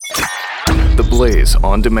TheBlaze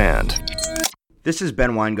on demand. This is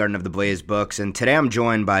Ben Weingarten of TheBlaze Books, and today I'm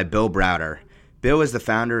joined by Bill Browder. Bill is the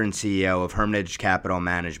founder and CEO of Hermitage Capital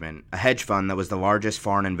Management, a hedge fund that was the largest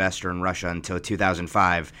foreign investor in Russia until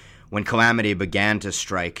 2005, when calamity began to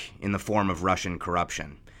strike in the form of Russian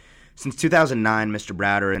corruption. Since 2009, Mr.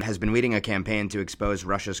 Browder has been leading a campaign to expose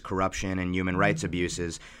Russia's corruption and human rights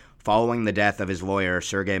abuses following the death of his lawyer,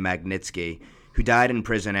 Sergei Magnitsky, who died in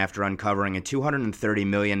prison after uncovering a $230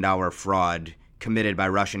 million fraud committed by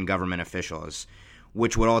Russian government officials,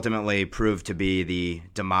 which would ultimately prove to be the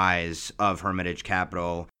demise of Hermitage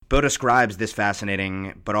Capital. Bill describes this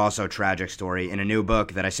fascinating but also tragic story in a new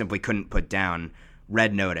book that I simply couldn't put down,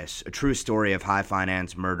 Red Notice, a true story of high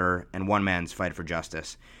finance, murder, and one man's fight for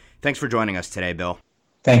justice. Thanks for joining us today, Bill.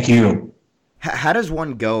 Thank you. How does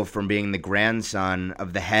one go from being the grandson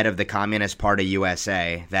of the head of the Communist Party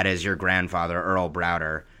USA, that is your grandfather, Earl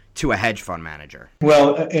Browder, to a hedge fund manager?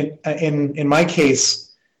 Well, in my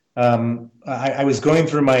case, I was going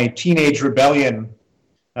through my teenage rebellion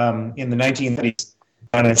in the 1930s,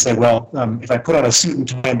 and I said, well, if I put on a suit and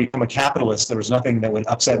tie and become a capitalist, there was nothing that would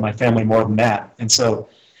upset my family more than that. And so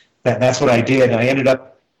that's what I did. I ended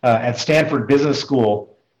up at Stanford Business School,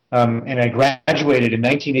 and I graduated in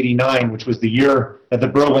 1989, which was the year that the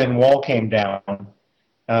Berlin Wall came down.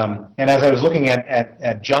 And as I was looking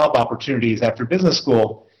at job opportunities after business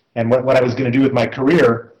school and what I was going to do with my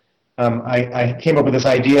career, I came up with this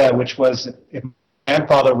idea, which was if my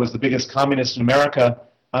grandfather was the biggest communist in America,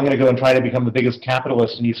 I'm going to go and try to become the biggest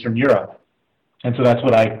capitalist in Eastern Europe. And so that's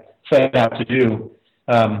what I set out to do.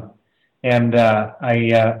 I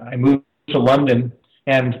moved to London.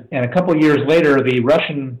 And a couple of years later, the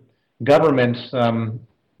Russian government,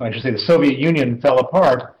 I should say the Soviet Union, fell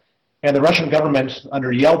apart, and the Russian government under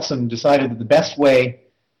Yeltsin decided that the best way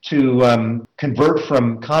to convert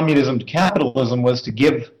from communism to capitalism was to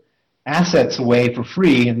give assets away for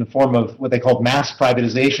free in the form of what they called mass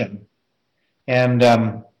privatization. And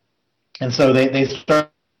so they started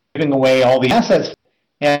giving away all the assets,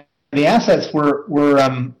 and the assets were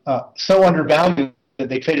so undervalued that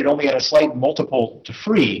they traded only at a slight multiple to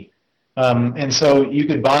free. And so you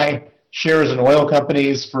could buy shares in oil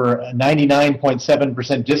companies for a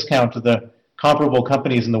 99.7% discount to the comparable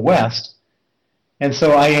companies in the West. And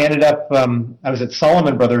so I ended up, I was at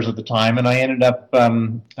Salomon Brothers at the time, and I ended up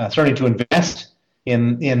starting to invest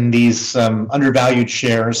in these undervalued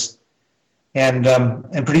shares. And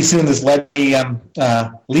pretty soon this led me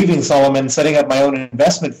leaving Salomon, setting up my own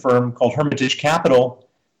investment firm called Hermitage Capital.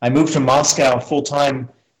 I moved to Moscow full-time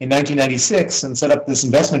in 1996 and set up this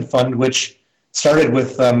investment fund, which started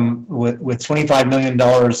with $25 million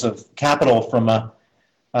of capital from a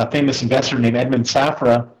famous investor named Edmund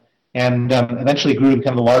Safra, and eventually grew to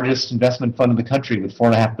become the largest investment fund in the country with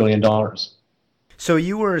 $4.5 billion. So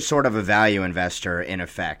you were sort of a value investor in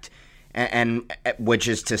effect, and which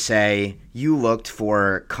is to say you looked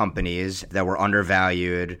for companies that were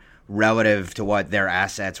undervalued relative to what their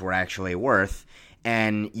assets were actually worth,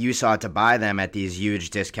 and you sought to buy them at these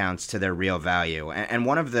huge discounts to their real value. And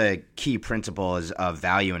one of the key principles of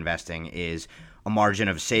value investing is a margin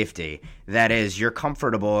of safety. That is, you're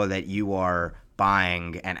comfortable that you are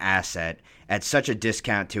buying an asset at such a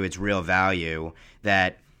discount to its real value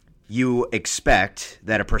that you expect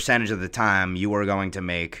that a percentage of the time you are going to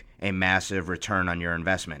make a massive return on your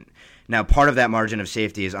investment. Now, part of that margin of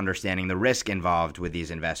safety is understanding the risk involved with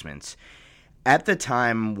these investments. At the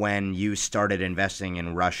time when you started investing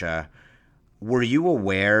in Russia, were you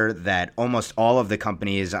aware that almost all of the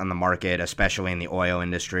companies on the market, especially in the oil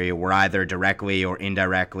industry, were either directly or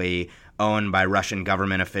indirectly owned by Russian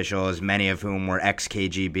government officials, many of whom were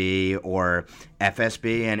ex-KGB or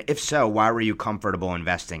FSB? And if so, why were you comfortable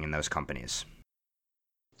investing in those companies?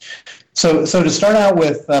 So to start out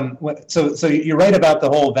with, so you're right about the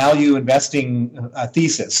whole value investing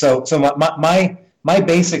thesis. So my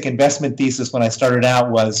basic investment thesis when I started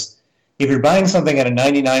out was, if you're buying something at a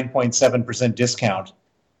 99.7% discount,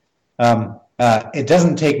 it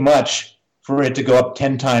doesn't take much for it to go up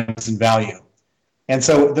 10 times in value. And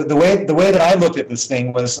so the way that I looked at this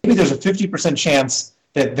thing was, maybe there's a 50% chance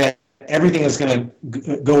that everything is going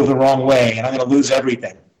to go the wrong way and I'm going to lose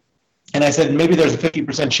everything. And I said, maybe there's a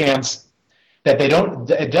 50% chance that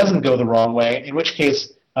it doesn't go the wrong way, in which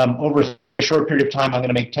case, over a short period of time, I'm going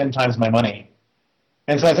to make 10 times my money.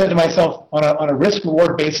 And so I said to myself, on a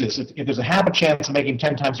risk-reward basis, if there's a half a chance of making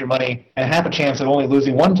 10 times your money and a half a chance of only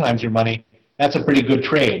losing 1 times your money, that's a pretty good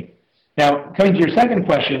trade. Now, coming to your second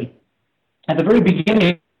question, at the very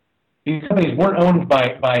beginning, these companies weren't owned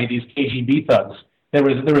by these KGB thugs. There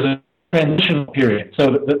was a transition period. So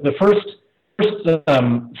the first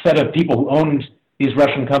set of people who owned these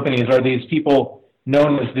Russian companies are these people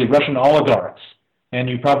known as the Russian oligarchs. And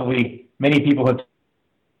many people have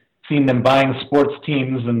seen them buying sports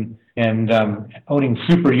teams and owning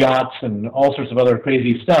super yachts and all sorts of other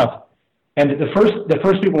crazy stuff. And the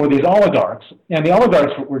first people were these oligarchs, and the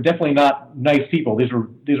oligarchs were definitely not nice people. These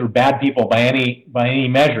were bad people by any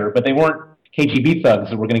measure, but they weren't KGB thugs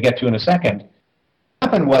that we're going to get to in a second.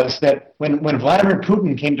 What happened was that when Vladimir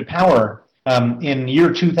Putin came to power in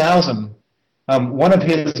year 2000, one of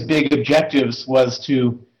his big objectives was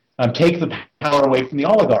to take the power away from the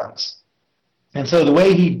oligarchs. And so the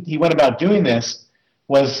way he went about doing this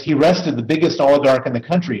was he arrested the biggest oligarch in the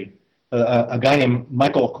country, a guy named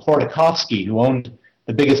Michael Khodorkovsky, who owned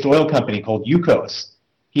the biggest oil company called Yukos.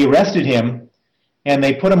 He arrested him, and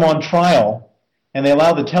they put him on trial, and they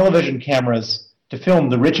allowed the television cameras to film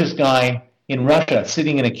the richest guy in Russia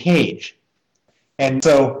sitting in a cage. And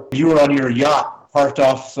so you were on your yacht parked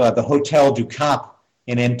off the Hotel du Cap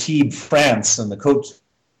in Antibes, France, on the Côte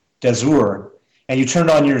d'Azur, and you turned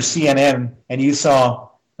on your CNN, and you saw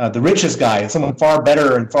the richest guy, someone far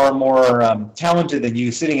better and far more talented than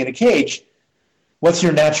you, sitting in a cage. What's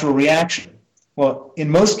your natural reaction? Well, in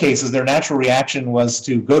most cases, their natural reaction was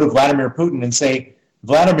to go to Vladimir Putin and say,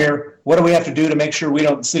 Vladimir, what do we have to do to make sure we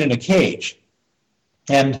don't sit in a cage?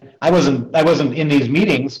 And I wasn't in these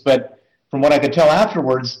meetings, but from what I could tell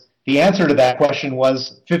afterwards, the answer to that question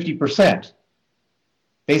was 50%.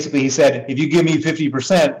 Basically, he said, if you give me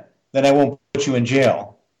 50%, then I won't put you in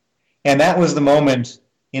jail. And that was the moment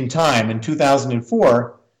in time, in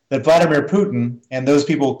 2004, that Vladimir Putin and those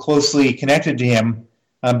people closely connected to him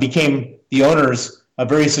became the owners of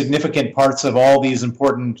very significant parts of all these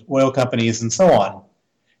important oil companies and so on.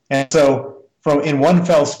 And so in one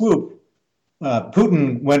fell swoop,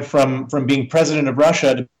 Putin went from being president of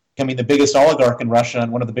Russia to becoming the biggest oligarch in Russia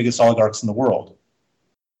and one of the biggest oligarchs in the world.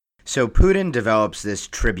 So Putin develops this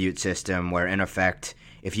tribute system where, in effect,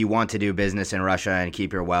 if you want to do business in Russia and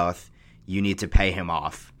keep your wealth, you need to pay him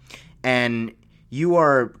off. And you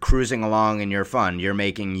are cruising along in your fund. You're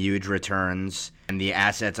making huge returns, and the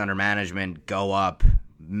assets under management go up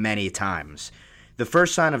many times. The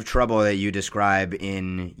first sign of trouble that you describe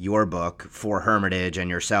in your book for Hermitage and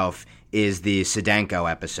yourself is the Sedenko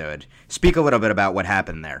episode. Speak a little bit about what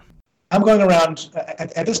happened there. I'm going around,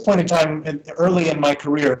 at this point in time, early in my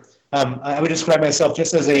career, I would describe myself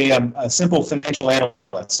just as a simple financial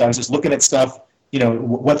analyst. I was just looking at stuff,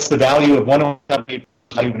 what's the value of one oil company,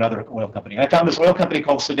 value of another oil company. I found this oil company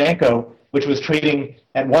called Sedenko, which was trading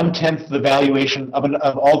at 1/10 the valuation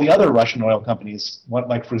of all the other Russian oil companies,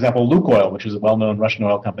 like, for example, Lukoil, which was a well-known Russian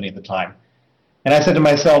oil company at the time. And I said to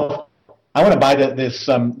myself, I want to buy this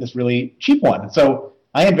really cheap one. So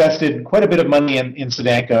I invested quite a bit of money in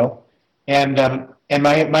Sedenko, and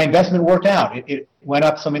my investment worked out. It went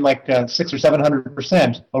up something like 600 or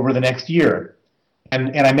 700% over the next year,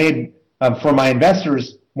 and I made for my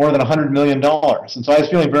investors more than $100 million. And so I was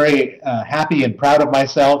feeling very happy and proud of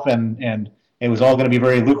myself, and it was all going to be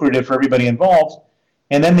very lucrative for everybody involved.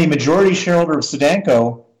 And then the majority shareholder of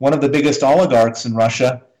Sedenko, one of the biggest oligarchs in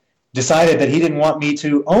Russia, decided that he didn't want me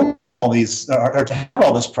to own all these or to have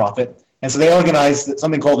all this profit. And so they organized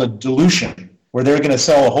something called a dilution, where they're going to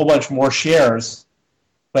sell a whole bunch more shares,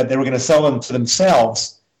 but they were going to sell them to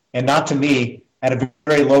themselves and not to me at a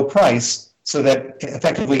very low price, so that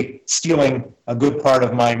effectively stealing a good part of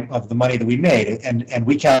the money that we made. And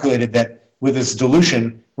we calculated that with this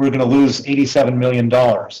dilution, we were going to lose $87 million.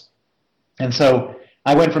 And so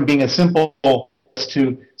I went from being a simple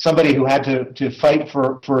to somebody who had to fight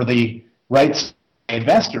for the rights of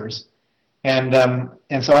investors. And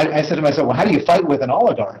so I said to myself, well, how do you fight with an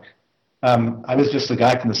oligarch? I was just a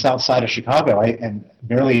guy from the south side of Chicago and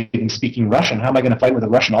barely even speaking Russian. How am I going to fight with a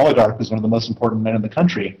Russian oligarch who's one of the most important men in the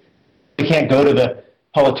country? You can't go to the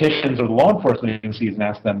politicians or the law enforcement agencies and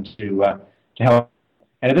ask them to help.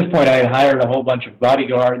 And at this point, I had hired a whole bunch of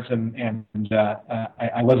bodyguards, and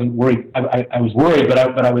I wasn't worried. I was worried, but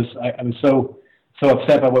I was so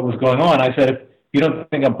upset by what was going on. I said, if you don't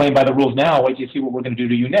think I'm playing by the rules now, wait till you see what we're going to do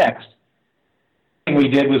to you next. The thing we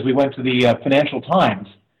did was we went to the Financial Times,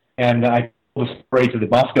 and I told the story to the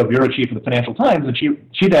Moscow bureau chief of the Financial Times, and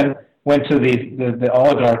she then went to the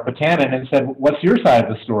oligarch Potanin and said, "What's your side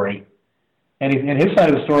of the story?" And his side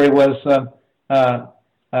of the story was,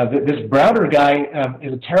 this Browder guy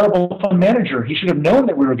is a terrible fund manager. He should have known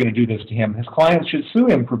that we were going to do this to him. His clients should sue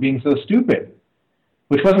him for being so stupid,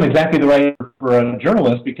 which wasn't exactly the right for a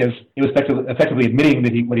journalist, because it was effectively admitting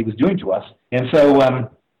that what he was doing to us. And so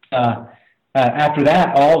after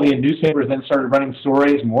that, all the newspapers then started running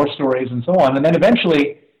stories, more stories, and so on. And then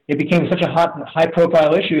eventually it became such a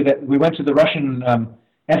high-profile issue that we went to the Russian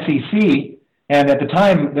SEC, And at the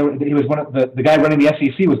time, he was one of the guy running the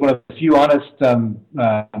SEC was one of the few honest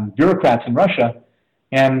bureaucrats in Russia,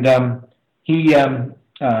 and he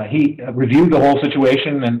reviewed the whole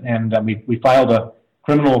situation, and we filed a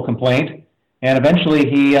criminal complaint, and eventually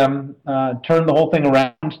he turned the whole thing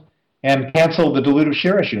around and canceled the dilutive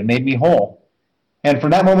share issue and made me whole. And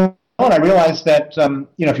from that moment on, I realized that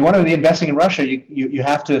if you want to be investing in Russia, you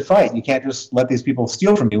have to fight. You can't just let these people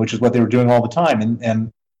steal from you, which is what they were doing all the time,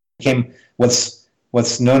 and became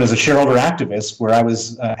what's known as a shareholder activist, where I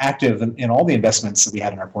was active in all the investments that we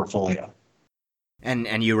had in our portfolio.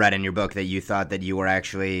 And you read in your book that you thought that you were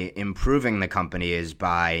actually improving the companies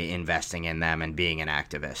by investing in them and being an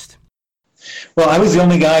activist. Well, I was the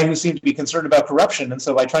only guy who seemed to be concerned about corruption, and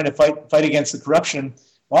so by trying to fight against the corruption,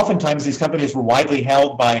 oftentimes these companies were widely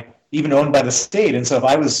held by, even owned by the state, and so if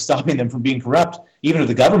I was stopping them from being corrupt, even if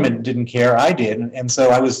the government didn't care, I did, and so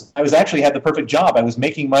I was actually had the perfect job. I was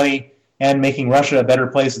making money and making Russia a better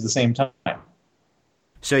place at the same time.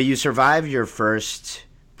 So you survived your first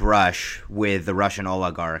brush with the Russian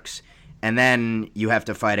oligarchs, and then you have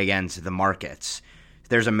to fight against the markets.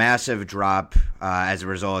 There's a massive drop as a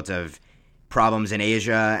result of problems in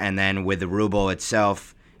Asia, and then with the ruble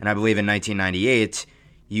itself, and I believe in 1998,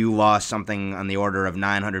 you lost something on the order of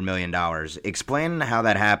 $900 million. Explain how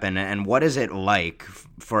that happened, and what is it like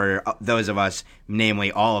for those of us,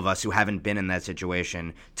 namely all of us who haven't been in that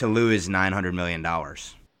situation, to lose $900 million?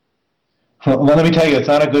 Well, let me tell you, it's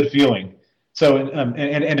not a good feeling. So,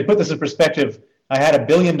 and to put this in perspective, I had $1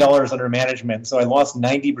 billion under management, so I lost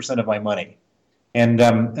 90% of my money. And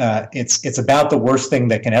it's about the worst thing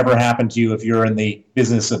that can ever happen to you if you're in the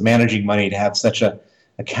business of managing money, to have such a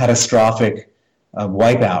catastrophic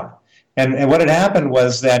wipeout. And what had happened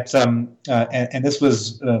was that, and this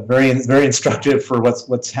was very instructive for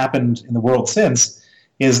what's happened in the world since,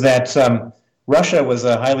 is that Russia was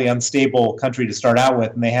a highly unstable country to start out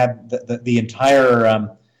with, and they had the entire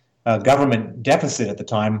government deficit at the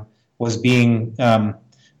time was being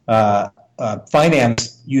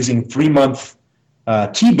financed using 3-month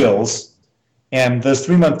T-bills, and those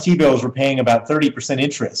 3-month T-bills were paying about 30%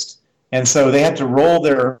 interest. And so they had to roll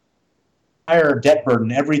their entire debt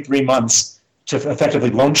burden every 3 months to effectively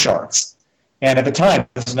loan sharks. And at the time,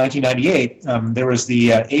 this is 1998, there was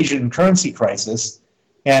the Asian currency crisis.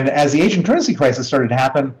 And as the Asian currency crisis started to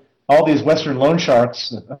happen, all these Western loan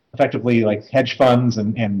sharks, effectively like hedge funds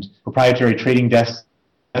and proprietary trading desks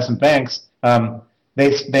and banks,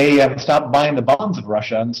 they stopped buying the bonds of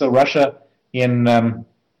Russia. And so Russia, in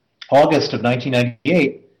August of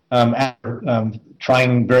 1998, after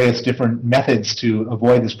trying various different methods to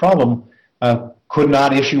avoid this problem, could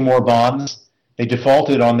not issue more bonds. They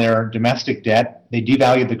defaulted on their domestic debt. They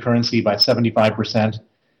devalued the currency by 75%,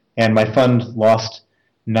 and my fund lost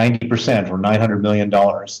 90%, or $900 million.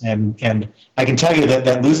 And I can tell you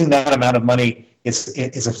that losing that amount of money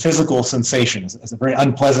is a physical sensation. It's a very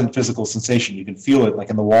unpleasant physical sensation. You can feel it like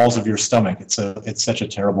in the walls of your stomach. It's such a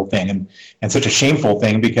terrible thing, and such a shameful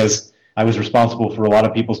thing, because I was responsible for a lot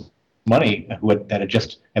of people's money that had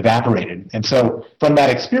just evaporated. And so from that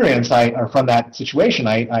experience, from that situation,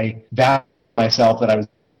 I vowed myself that I was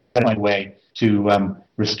on my way to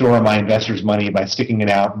restore my investors' money by sticking it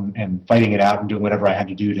out and fighting it out and doing whatever I had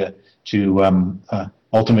to do to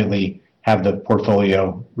ultimately have the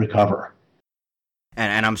portfolio recover.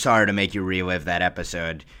 And I'm sorry to make you relive that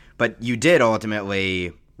episode, but you did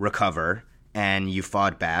ultimately recover, and you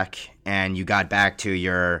fought back, and you got back to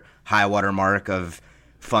your high water mark of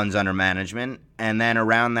funds under management. And then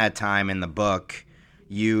around that time in the book,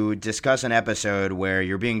 you discuss an episode where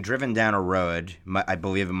you're being driven down a road, I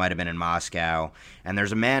believe it might have been in Moscow, and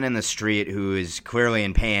there's a man in the street who is clearly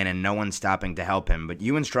in pain and no one's stopping to help him, but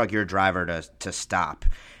you instruct your driver to stop.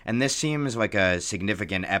 And this seems like a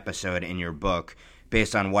significant episode in your book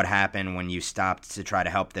based on what happened when you stopped to try to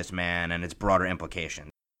help this man and its broader implications.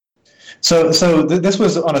 So this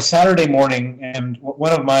was on a Saturday morning, and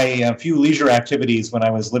one of my few leisure activities when I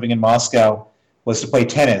was living in Moscow was to play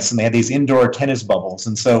tennis, and they had these indoor tennis bubbles.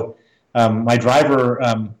 And so my driver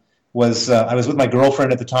I was with my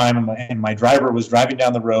girlfriend at the time, and my driver was driving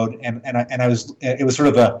down the road, and it was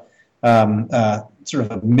sort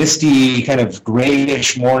of a misty, kind of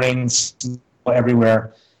grayish morning, snow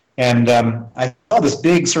everywhere. And I saw this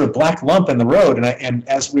big sort of black lump in the road, and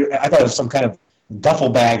I thought it was some kind of duffel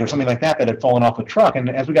bag or something like that had fallen off the truck. And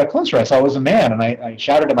as we got closer, I saw it was a man, and I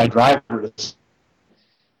shouted at my driver.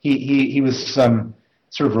 He was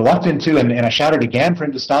sort of reluctant to, and I shouted again for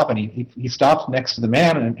him to stop, and he stopped next to the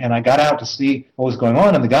man, and I got out to see what was going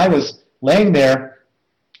on, and the guy was laying there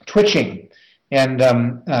twitching, and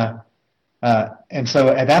And so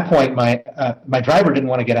at that point, my driver didn't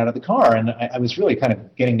want to get out of the car, and I was really kind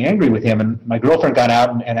of getting angry with him. And my girlfriend got out,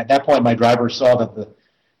 and at that point, my driver saw that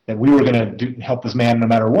we were going to help this man no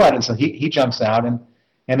matter what, and so he jumps out, and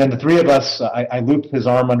then the three of us, I loop his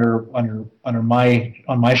arm on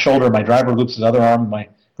my shoulder. My driver loops his other arm. My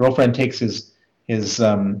girlfriend takes his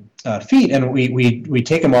feet, and we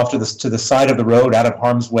take him off to the side of the road, out of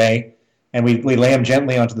harm's way. And we lay him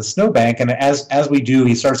gently onto the snowbank, and as we do,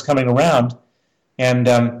 he starts coming around, and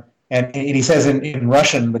he says in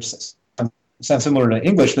Russian, which sounds similar to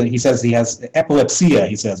English, but he says he has epilepsia.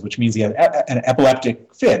 He says, which means he has an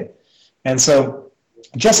epileptic fit. And so,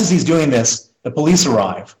 just as he's doing this, the police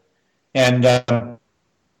arrive, and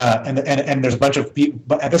there's a bunch of people.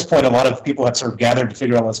 But at this point, a lot of people have sort of gathered to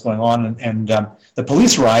figure out what's going on, and the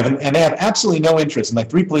police arrive, and they have absolutely no interest. And like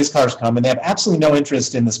 3 police cars come, and they have absolutely no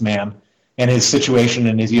interest in this man and his situation,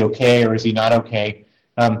 and is he okay or is he not okay?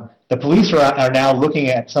 The police are now looking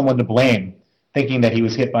at someone to blame, thinking that he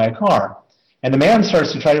was hit by a car. And the man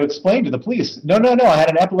starts to try to explain to the police, no, I had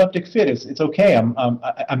an epileptic fit. It's okay.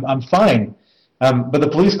 I'm fine. But the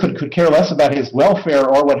police could care less about his welfare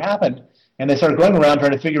or what happened. And they started going around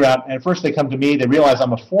trying to figure out, and at first they come to me, they realize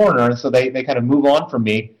I'm a foreigner, and so they kind of move on from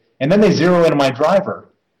me. And then they zero in on my driver.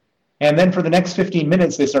 And then for the next 15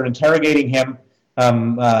 minutes, they start interrogating him,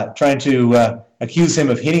 trying to accuse him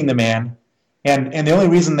of hitting the man. And the only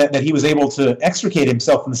reason that he was able to extricate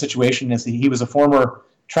himself from the situation is that he was a former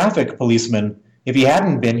traffic policeman. If he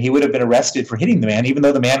hadn't been, he would have been arrested for hitting the man, even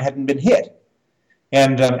though the man hadn't been hit.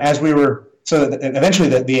 And eventually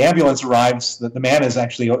the ambulance arrives. The man is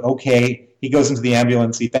actually okay. He goes into the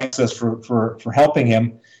ambulance. He thanks us for helping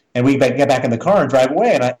him. And we get back in the car and drive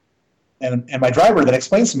away. And my driver then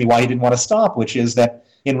explains to me why he didn't want to stop, which is that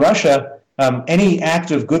in Russia, any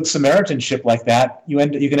act of good Samaritanship like that, you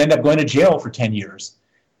can end up going to jail for 10 years.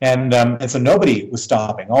 And so nobody was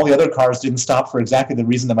stopping. All the other cars didn't stop for exactly the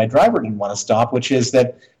reason that my driver didn't want to stop, which is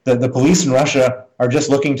that the police in Russia are just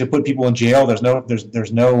looking to put people in jail.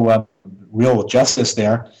 There's no real justice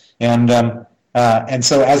there. And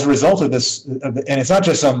so as a result of this, and it's not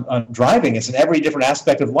just on driving, it's in every different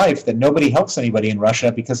aspect of life that nobody helps anybody in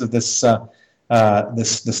Russia because of this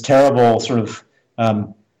this terrible sort of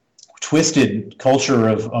twisted culture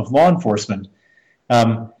of law enforcement.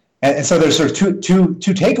 And so there's sort of two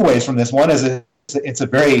takeaways from this. One is it's a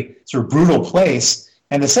very sort of brutal place.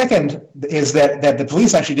 And the second is that the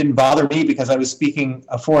police actually didn't bother me because I was speaking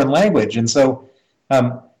a foreign language. And so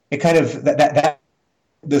it kind of,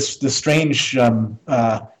 this strange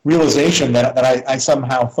realization that I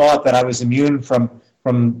somehow thought that I was immune from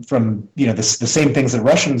the same things that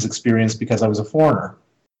Russians experienced because I was a foreigner.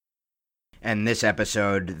 And this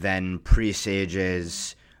episode then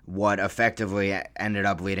presages what effectively ended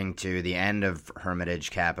up leading to the end of Hermitage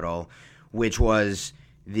Capital, which was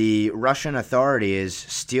the Russian authorities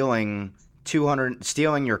stealing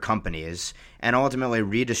your companies and ultimately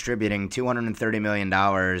redistributing $230 million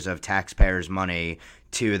of taxpayers' money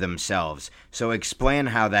to themselves. So explain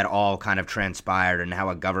how that all kind of transpired and how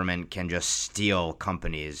a government can just steal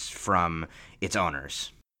companies from its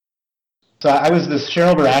owners. So I was this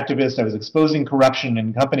shareholder activist. I was exposing corruption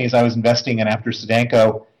in companies I was investing in after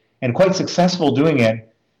Sedanko, and quite successful doing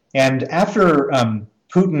it. And after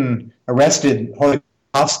Putin arrested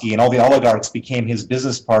Hodorkovsky and all the oligarchs became his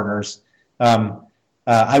business partners,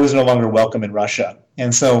 I was no longer welcome in Russia.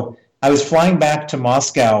 And so I was flying back to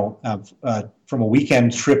Moscow from a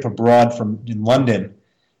weekend trip abroad in London.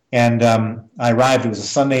 And I arrived, it was a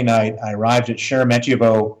Sunday night, I arrived at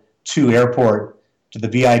Sheremetyevo 2 airport to the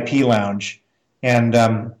VIP lounge.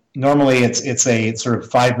 And normally it's a sort of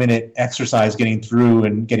 5-minute exercise getting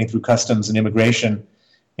through customs and immigration.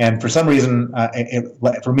 And for some reason,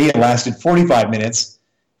 for me, it lasted 45 minutes.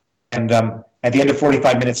 And at the end of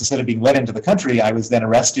 45 minutes, instead of being let into the country, I was then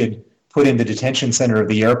arrested, put in the detention center of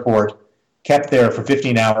the airport, kept there for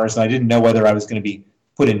 15 hours, and I didn't know whether I was going to be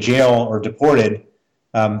put in jail or deported.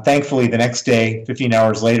 Thankfully, the next day, 15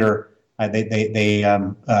 hours later, they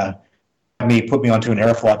put me onto an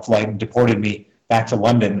Aeroflot flight and deported me back to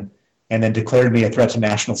London, and then declared me a threat to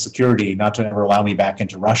national security, not to ever allow me back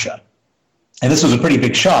into Russia. And this was a pretty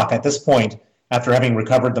big shock. At this point, after having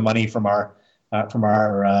recovered the money from our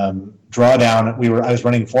drawdown, I was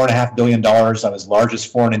running $4.5 billion. I was the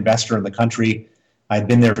largest foreign investor in the country. I'd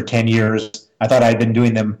been there for 10 years. I thought I'd been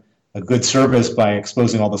doing them a good service by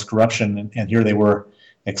exposing all this corruption, and here they were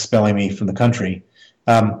expelling me from the country.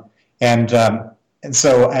 And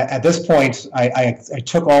so at this point, I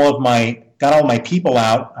got all my people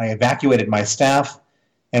out. I evacuated my staff,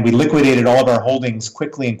 and we liquidated all of our holdings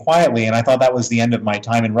quickly and quietly. And I thought that was the end of my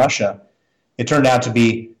time in Russia. It turned out to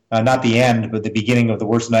be not the end, but the beginning of the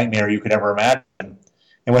worst nightmare you could ever imagine.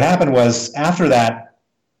 And what happened was, after that,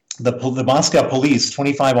 the Moscow police,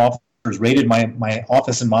 25 officers raided my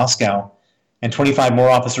office in Moscow, and 25 more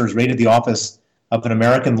officers raided the office of an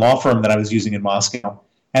American law firm that I was using in Moscow.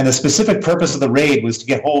 And the specific purpose of the raid was to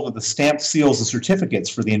get hold of the stamped seals and certificates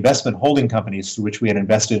for the investment holding companies through which we had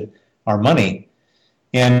invested our money.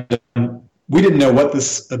 And we didn't know what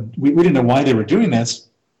we didn't know why they were doing this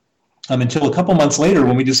until a couple months later,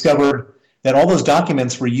 when we discovered that all those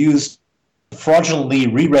documents were used to fraudulently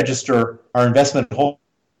re-register our investment holding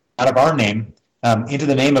out of our name into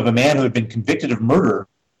the name of a man who had been convicted of murder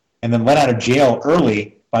and then let out of jail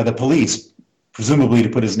early by the police, presumably to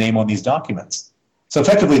put his name on these documents. So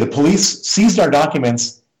effectively, the police seized our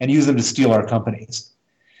documents and used them to steal our companies.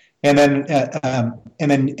 And then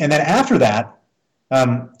after that,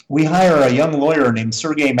 we hire a young lawyer named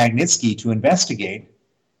Sergei Magnitsky to investigate.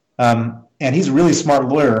 And he's a really smart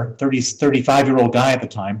lawyer, 35-year-old guy at the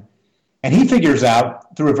time. And he figures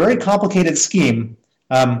out, through a very complicated scheme,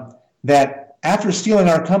 that after stealing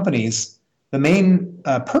our companies, the main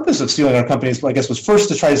purpose of stealing our companies, I guess, was first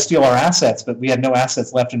to try to steal our assets, but we had no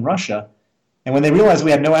assets left in Russia. And when they realized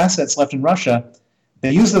we had no assets left in Russia,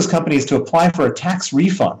 they used those companies to apply for a tax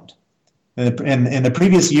refund. In the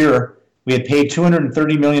previous year, we had paid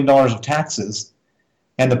 $230 million of taxes,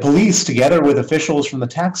 and the police, together with officials from the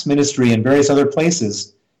tax ministry and various other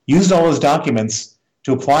places, used all those documents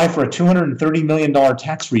to apply for a $230 million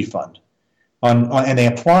tax refund. And they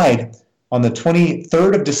applied on the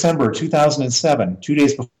 23rd of December, 2007, 2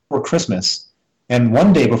 days before Christmas, and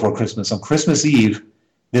 1 day before Christmas, on Christmas Eve,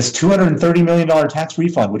 this $230 million tax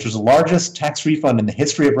refund, which was the largest tax refund in the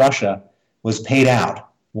history of Russia, was paid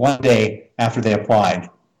out 1 day after they applied.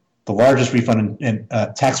 The largest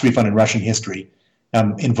tax refund in Russian history,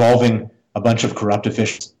 involving a bunch of corrupt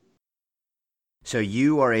officials. So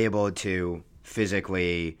you are able to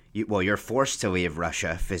physically, you're forced to leave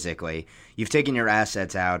Russia physically. You've taken your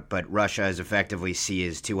assets out, but Russia has effectively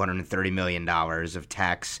seized $230 million of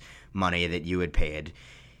tax money that you had paid.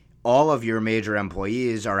 All of your major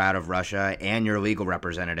employees are out of Russia, and your legal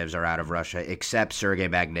representatives are out of Russia, except Sergei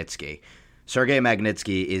Magnitsky. Sergei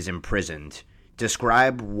Magnitsky is imprisoned.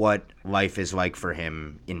 Describe what life is like for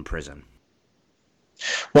him in prison.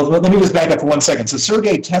 Well, let me just back up for 1 second. So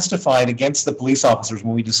Sergei testified against the police officers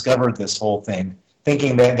when we discovered this whole thing,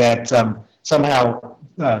 thinking that somehow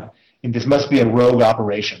this must be a rogue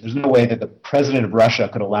operation. There's no way that the president of Russia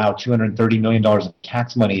could allow $230 million of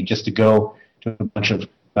tax money just to go to a bunch of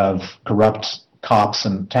corrupt cops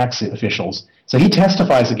and tax officials. So he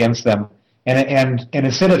testifies against them, and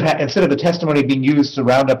instead of the testimony being used to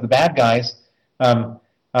round up the bad guys, in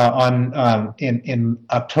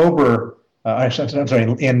October.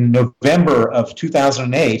 In November of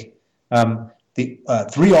 2008, the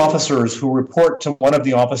three officers who report to one of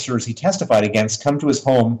the officers he testified against come to his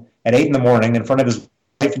home at 8 a.m. in front of his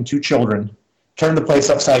wife and 2 children, turn the place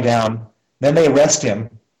upside down. Then they arrest him.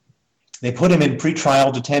 They put him in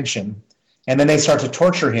pretrial detention, and then they start to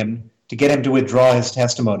torture him to get him to withdraw his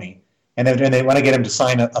testimony. And then they want to get him to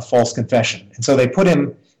sign a false confession. And so they put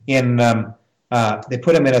him in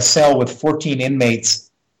a cell with 14 inmates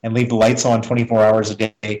and leave the lights on 24 hours a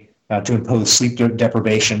day to impose sleep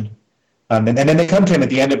deprivation. And then they come to him at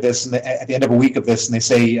the end of this, at the end of a week of this, and they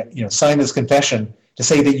say, sign this confession to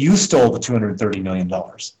say that you stole the $230 million.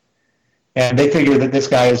 And they figure that this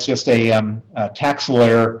guy is just a tax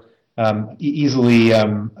lawyer, easily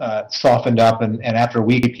softened up, and after a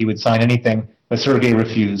week he would sign anything, but Sergei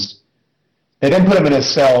refused. They then put him in a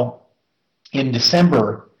cell in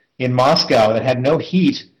December in Moscow that had no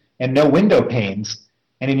heat and no window panes,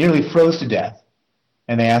 and he nearly froze to death.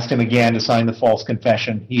 And they asked him again to sign the false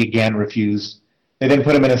confession. He again refused. They then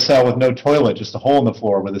put him in a cell with no toilet, just a hole in the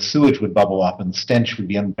floor where the sewage would bubble up and the stench would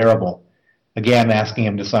be unbearable. Again, asking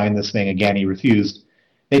him to sign this thing. Again, he refused.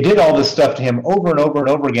 They did all this stuff to him over and over and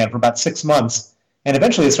over again for about 6 months, and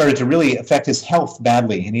eventually it started to really affect his health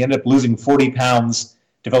badly, and he ended up losing 40 pounds,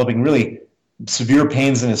 developing really severe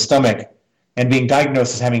pains in his stomach, and being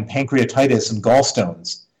diagnosed as having pancreatitis and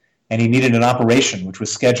gallstones. And he needed an operation, which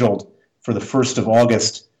was scheduled for the 1st of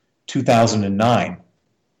August, 2009.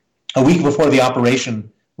 A week before the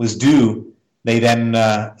operation was due, they then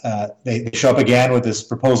they show up again with this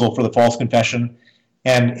proposal for the false confession.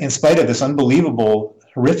 And in spite of this unbelievably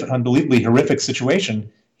horrific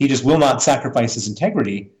situation, he just will not sacrifice his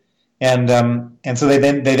integrity. And so they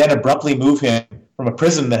then abruptly move him from a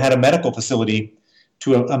prison that had a medical facility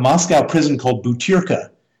to a Moscow prison called Butyrka,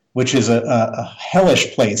 which is a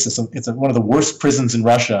hellish place. It's one of the worst prisons in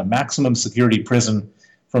Russia, a maximum security prison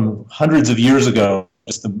from hundreds of years ago,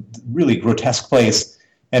 just a really grotesque place.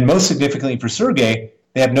 And most significantly for Sergei,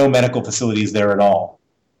 they have no medical facilities there at all.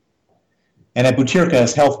 And at Butyrka,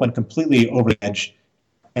 his health went completely over the edge,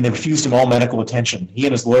 and they refused him all medical attention. He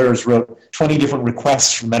and his lawyers wrote 20 different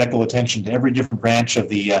requests for medical attention to every different branch of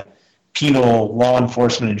the penal, law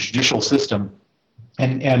enforcement, and judicial system.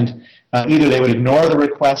 And either they would ignore the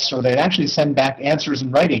requests or they'd actually send back answers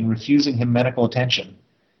in writing refusing him medical attention.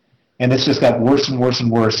 And this just got worse and worse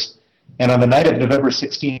and worse. And on the night of November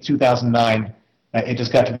 16, 2009, it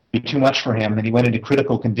just got to be too much for him, and he went into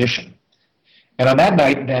critical condition. And on that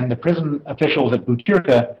night, then the prison officials at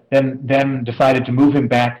Butyrka then decided to move him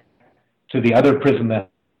back to the other prison, the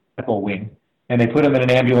medical wing. And they put him in an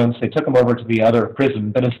ambulance. They took him over to the other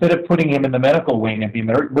prison. But instead of putting him in the medical wing at the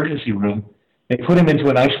emergency room, they put him into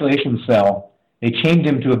an isolation cell. They chained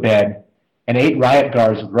him to a bed, and 8 riot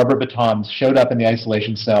guards with rubber batons showed up in the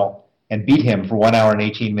isolation cell and beat him for 1 hour and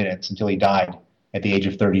 18 minutes until he died at the age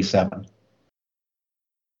of 37.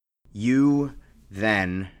 You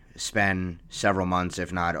then spend several months,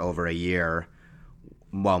 if not over a year,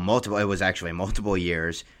 it was actually multiple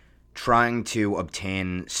years, trying to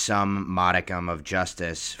obtain some modicum of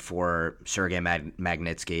justice for Sergei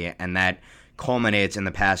Magnitsky, and that culminates in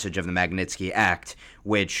the passage of the Magnitsky Act,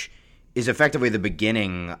 which is effectively the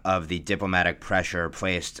beginning of the diplomatic pressure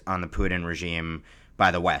placed on the Putin regime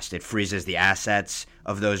by the West. It freezes the assets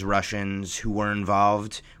of those Russians who were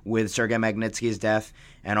involved with Sergei Magnitsky's death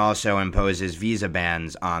and also imposes visa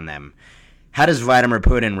bans on them. How does Vladimir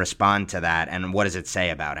Putin respond to that, and what does it say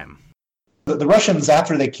about him? The Russians,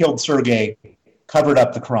 after they killed Sergei, covered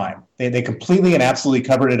up the crime. They completely and absolutely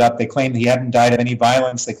covered it up. They claimed he hadn't died of any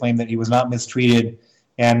violence. They claimed that he was not mistreated.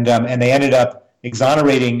 And they ended up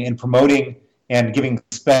exonerating and promoting and giving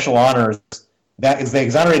special honors. That is, they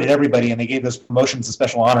exonerated everybody, and they gave those promotions and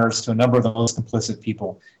special honors to a number of the most complicit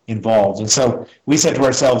people involved. And so we said to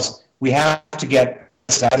ourselves, we have to get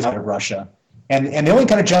this out of Russia. And the only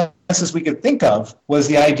kind of justice we could think of was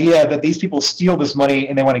the idea that these people steal this money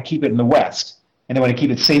and they want to keep it in the West, and they want to keep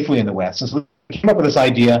it safely in the West. And so we came up with this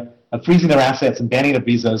idea of freezing their assets and banning their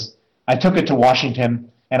visas. I took it to Washington,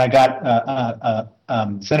 and I got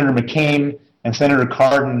Senator McCain and Senator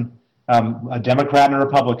Cardin, a Democrat and a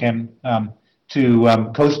Republican,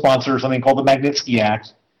 to co-sponsor something called the Magnitsky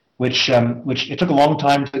Act, which it took a long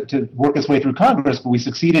time to work its way through Congress, but we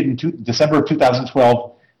succeeded in December of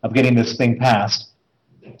 2012 of getting this thing passed.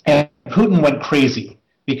 And Putin went crazy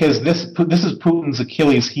because this is Putin's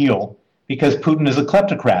Achilles heel, because Putin is a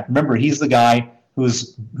kleptocrat. Remember, he's the guy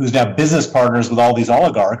who's now business partners with all these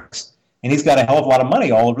oligarchs, and he's got a hell of a lot of money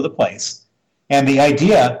all over the place. And the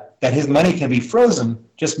idea that his money can be frozen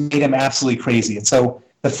just made him absolutely crazy. And so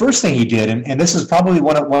the first thing he did, and this is probably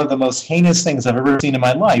one of the most heinous things I've ever seen in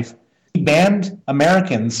my life, he banned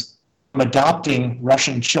Americans from adopting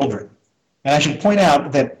Russian children. And I should point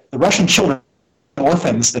out that the Russian children,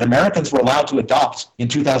 orphans that Americans were allowed to adopt in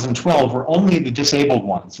 2012 were only the disabled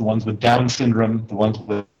ones, the ones with Down syndrome, the ones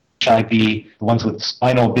with HIV, the ones with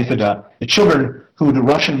spinal bifida, the children who the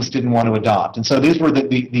Russians didn't want to adopt. And so these were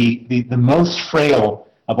the most frail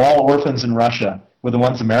of all orphans in Russia, were the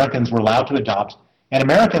ones Americans were allowed to adopt. And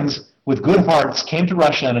Americans with good hearts came to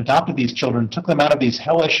Russia and adopted these children, took them out of these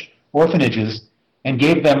hellish orphanages, and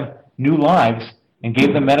gave them new lives and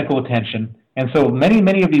gave them medical attention. And so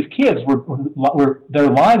many of these kids their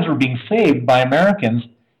lives were being saved by Americans,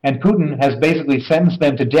 and Putin has basically sentenced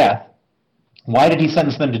them to death. Why did he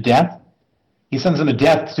sentence them to death? He sentenced them to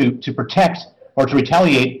death to protect or to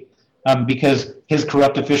retaliate because his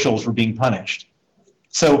corrupt officials were being punished.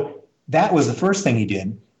 So that was the first thing he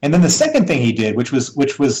did. And then the second thing he did, which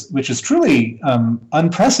is truly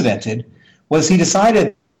unprecedented, was he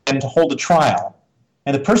decided to hold a trial.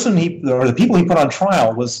 And the people he put on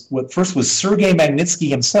trial was Sergei Magnitsky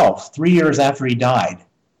himself, 3 years after he died.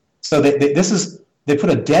 So they put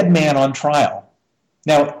a dead man on trial.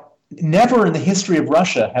 Now, never in the history of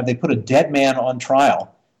Russia have they put a dead man on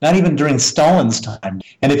trial, not even during Stalin's time.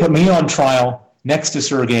 And they put me on trial next to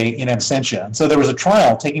Sergei in absentia. And so there was a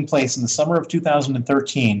trial taking place in the summer of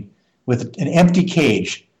 2013 with an empty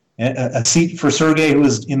cage, a seat for Sergei who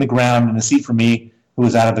was in the ground and a seat for me who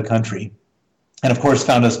was out of the country. And of course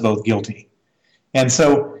found us both guilty. And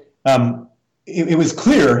so it was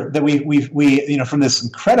clear that we from this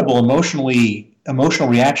incredible emotional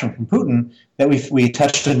reaction from Putin that we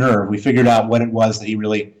touched a nerve. We figured out what it was that he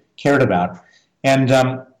really cared about. And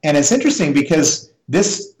it's interesting because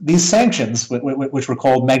these sanctions, which were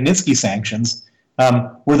called Magnitsky sanctions,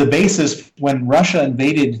 were the basis when Russia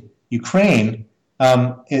invaded Ukraine.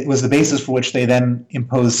 It was the basis for which they then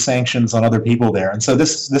imposed sanctions on other people there. And so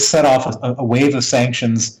this set off a wave of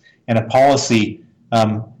sanctions and a policy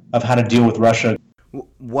of how to deal with Russia.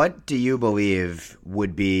 What do you believe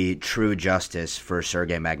would be true justice for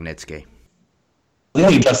Sergei Magnitsky? The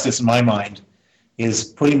only justice in my mind is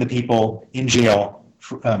putting the people in jail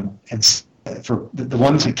and for the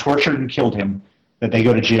ones who tortured and killed him, that they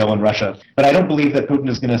go to jail in Russia. But I don't believe that Putin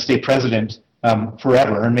is going to stay president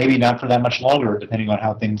forever, and maybe not for that much longer, depending on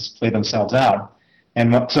how things play themselves out.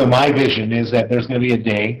 And so my vision is that there's going to be a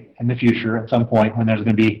day in the future at some point when there's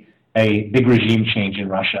going to be a big regime change in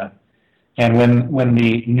Russia. And when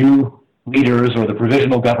the new leaders or the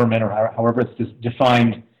provisional government, or however it's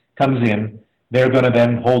defined, comes in, they're going to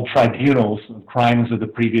then hold tribunals of crimes of the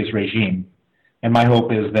previous regime. And my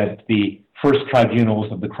hope is that the first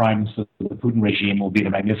tribunals of the crimes of the Putin regime will be the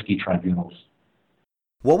Magnitsky tribunals.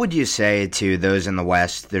 What would you say to those in the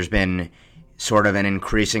West? There's been sort of an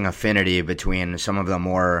increasing affinity between some of the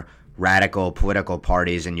more radical political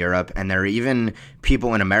parties in Europe, and there are even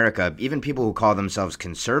people in America, even people who call themselves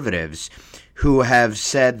conservatives, who have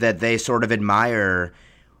said that they sort of admire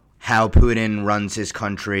how Putin runs his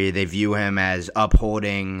country. They view him as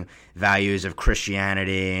upholding values of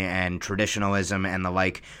Christianity and traditionalism and the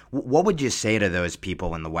like. What would you say to those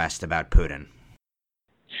people in the West about Putin?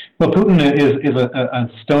 Well, Putin is a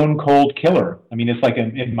stone-cold killer. I mean, it's like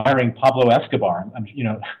admiring Pablo Escobar.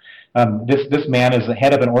 This man is the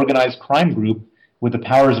head of an organized crime group with the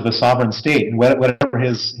powers of a sovereign state, and whatever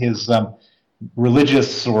his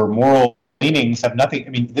religious or moral leanings have nothing. I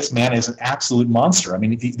mean, this man is an absolute monster. I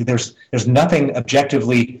mean, there's nothing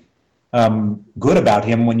objectively good about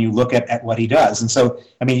him when you look at what he does. And so,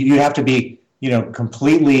 I mean, you have to be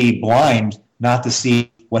completely blind not to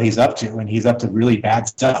see what he's up to, and he's up to really bad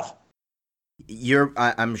stuff.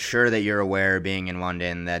 I'm sure that you're aware, being in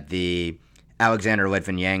London, that the Alexander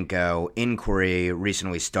Litvinenko inquiry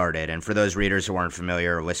recently started. And for those readers who aren't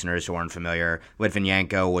familiar, or listeners who aren't familiar,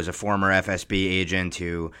 Litvinenko was a former FSB agent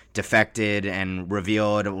who defected and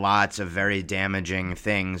revealed lots of very damaging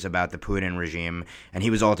things about the Putin regime. And he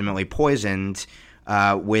was ultimately poisoned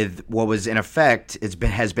with what was, in effect,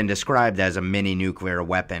 has been described as a mini nuclear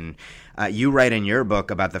weapon. You write in your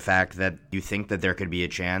book about the fact that you think that there could be a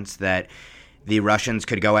chance that the Russians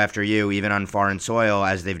could go after you, even on foreign soil,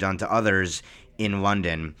 as they've done to others in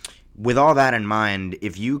London. With all that in mind,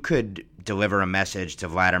 if you could deliver a message to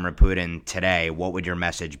Vladimir Putin today, what would your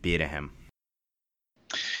message be to him?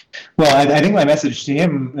 Well, I think my message to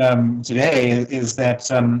him today is that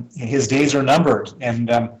his days are numbered,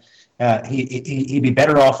 and he'd be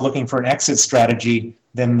better off looking for an exit strategy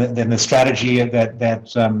than the strategy that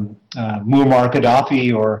Muammar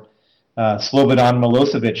Gaddafi or Slobodan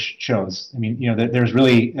Milosevic chose. I mean, there's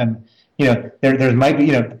really, there might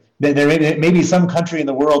be, there may be some country in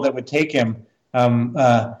the world that would take him, and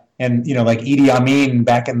like Idi Amin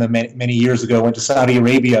back in the many years ago went to Saudi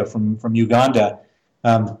Arabia from Uganda,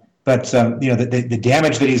 but the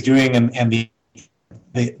damage that he's doing and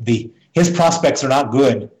his prospects are not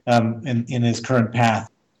good in his current path.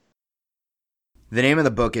 The name of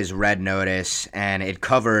the book is Red Notice, and it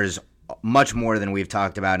covers much more than we've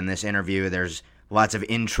talked about in this interview. There's lots of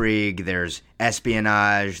intrigue, there's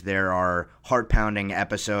espionage, there are heart-pounding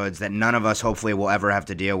episodes that none of us hopefully will ever have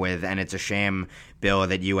to deal with, and it's a shame, Bill,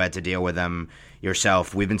 that you had to deal with them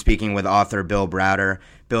yourself. We've been speaking with author Bill Browder.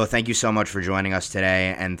 Bill, thank you so much for joining us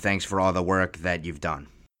today, and thanks for all the work that you've done.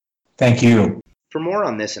 Thank you. For more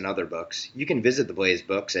on this and other books, you can visit The Blaze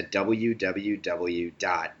Books at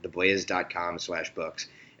www.theblaze.com/books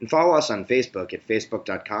and follow us on Facebook at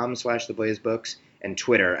facebook.com/TheBlazeBooks and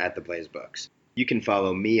Twitter at TheBlazeBooks. You can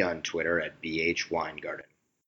follow me on Twitter at BH Weingarten.